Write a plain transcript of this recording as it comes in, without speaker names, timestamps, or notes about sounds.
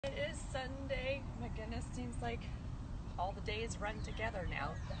It is Sunday. My goodness, seems like all the days run together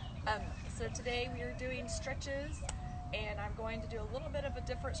now. So today we are doing stretches, and I'm going to do a little bit of a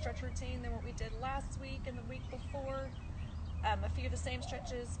different stretch routine than what we did last week and the week before. A few of the same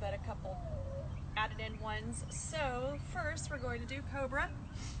stretches, but a couple added in ones. So first we're going to do Cobra.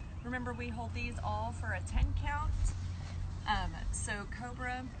 Remember, we hold these all for a 10 count. So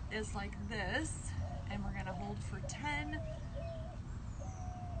Cobra is like this, and we're gonna hold for 10,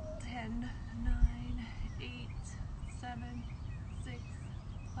 9, 8, 7, 6,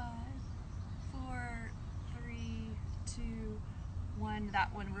 5, 4, 3, 2, 1.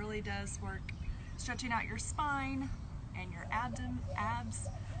 That one really does work, stretching out your spine and your abs.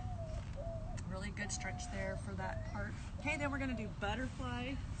 Really good stretch there for that part. Okay, then we're gonna do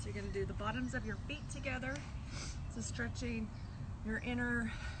butterfly. So you're gonna do the bottoms of your feet together. So stretching your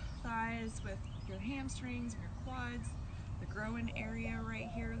inner thighs with your hamstrings, your quads, the growing area right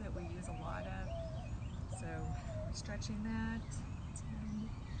here that we use a lot of. So we're stretching that. 10,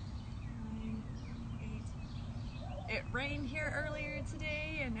 9, 8. It rained here earlier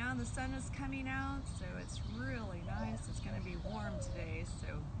today, and now the sun is coming out, so it's really nice. It's going to be warm today,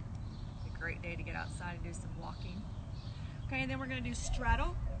 so a great day to get outside and do some walking. Okay, and then we're going to do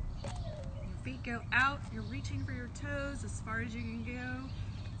straddle. Your feet go out. You're reaching for your toes as far as you can go.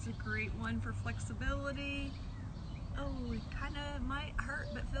 It's a great one for flexibility. Oh, it kind of might hurt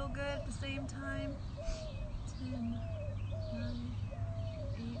but feel good at the same time. 10, 9,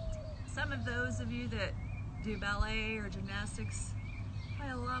 8. Some of those of you that do ballet or gymnastics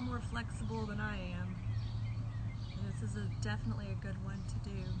are a lot more flexible than I am. And this is definitely a good one to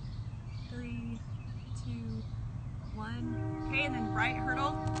do. 3, 2, 1. Okay, and then right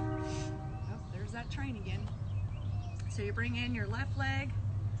hurdle. Oh, there's that train again. So you bring in your left leg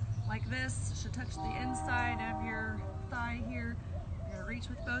like this. It should touch the inside of your thigh here. You're gonna reach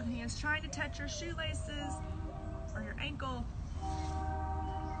with both hands, trying to touch your shoelaces or your ankle.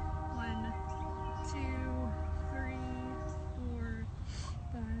 1, 2, 3, 4,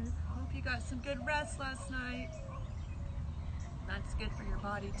 5. Hope you got some good rest last night. That's good for your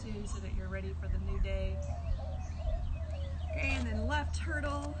body too, so that you're ready for the new day. Okay, and then left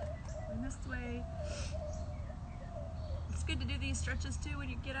hurdle, and this way. It's good to do these stretches too when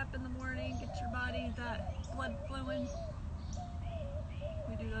you get up in the morning, get your body that blood flowing.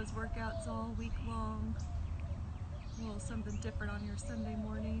 We do those workouts all week long. A little something different on your Sunday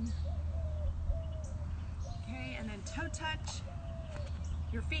morning. Okay, and then toe touch.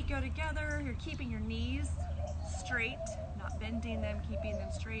 Your feet go together. You're keeping your knees straight, not bending them, keeping them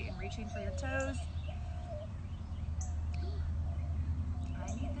straight and reaching for your toes.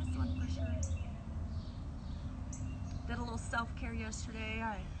 I need this one for sure. Did a little self-care yesterday.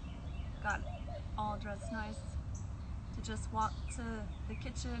 I got all dressed nice to just walk to the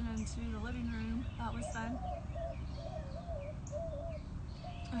kitchen and to the living room. That was fun.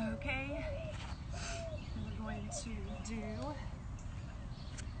 Okay, and we're going to do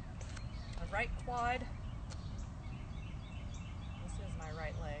a right quad. This is my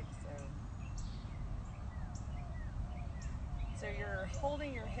right leg, so you're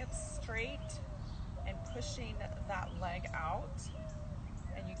holding your hips straight and pushing that leg out,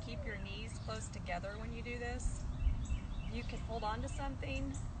 and you keep your knees close together when you do this. You can hold on to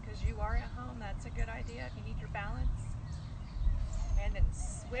something because you are at home. That's a good idea if you need your balance. And then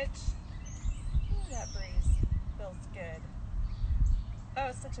switch. Ooh, that breeze feels good. Oh,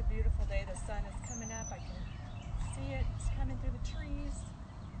 it's such a beautiful day. The sun is coming up. I can see it. It's coming through the trees.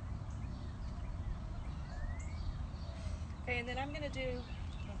 Okay, and then I'm going to do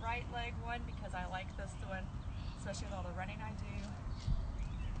the right leg one because I like this one, especially with all the running I do.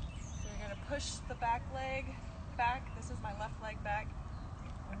 So you're going to push the back leg back. This is my left leg back.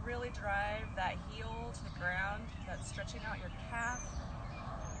 And really drive that heel to the ground. That's stretching out your calf.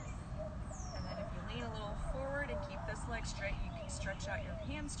 And then if you lean a little forward and keep this leg straight, you can stretch out your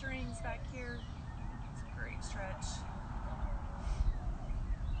hamstrings back here. It's a great stretch.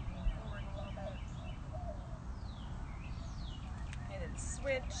 Lean forward a little bit. And then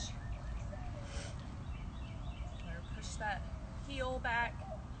switch. Or push that heel back.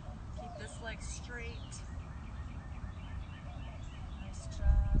 Keep this leg straight. Nice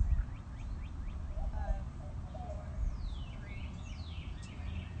job. 5, 4, 3, 2,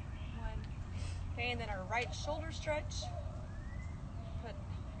 1. Okay, and then our right shoulder stretch. Put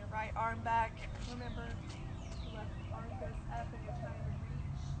your right arm back. Remember, your left arm goes up and you're trying to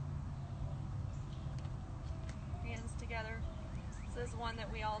reach. Hands together. This is one that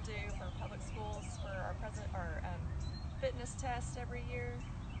we all do for public schools for our fitness test every year.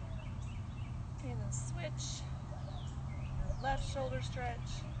 And then switch. Your left shoulder stretch.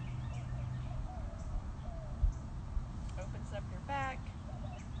 loosen up your back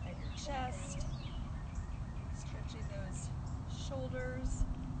and your chest, stretching those shoulders,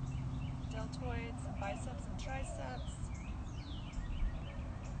 deltoids, and biceps and triceps.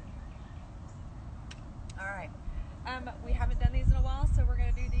 All right, we haven't done these in a while, so we're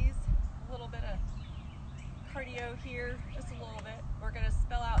gonna do these, a little bit of cardio here, just a little bit. We're gonna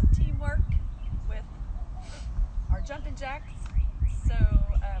spell out teamwork with our jumping jacks. So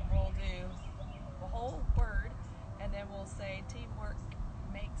we'll do the whole word, and then we'll say teamwork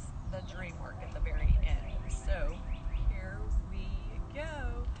makes the dream work at the very end. So here we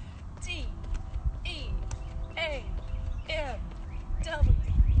go. T-E-A-M-W-O-R-K.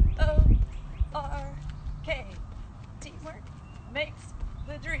 Teamwork makes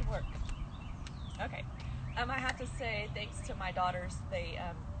the dream work. Okay. I have to say thanks to my daughters. They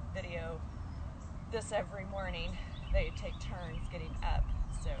video this every morning. They take turns getting up.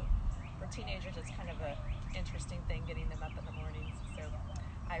 So for teenagers, it's kind of an interesting thing getting them up in the mornings. So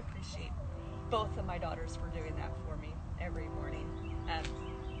I appreciate both of my daughters for doing that for me every morning.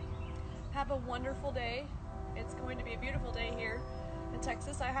 Have a wonderful day. It's going to be a beautiful day here in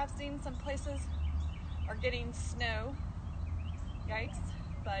Texas. I have seen some places are getting snow. Yikes.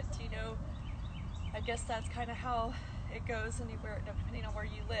 But you know, I guess that's kind of how it goes anywhere, depending on where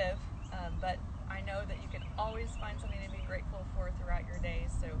you live. But I know that you can always find something to be grateful for throughout your day.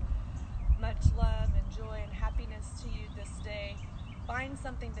 So much love and joy and happiness to you this day. Find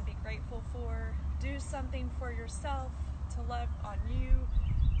something to be grateful for. Do something for yourself to love on you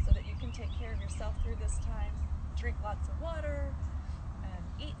so that you can take care of yourself through this time. Drink lots of water,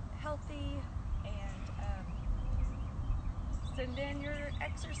 eat healthy, and send in your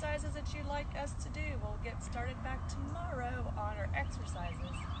exercises that you'd like us to do. We'll get started back tomorrow on our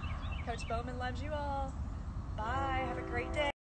exercises. Coach Bowman loves you all. Bye. Have a great day.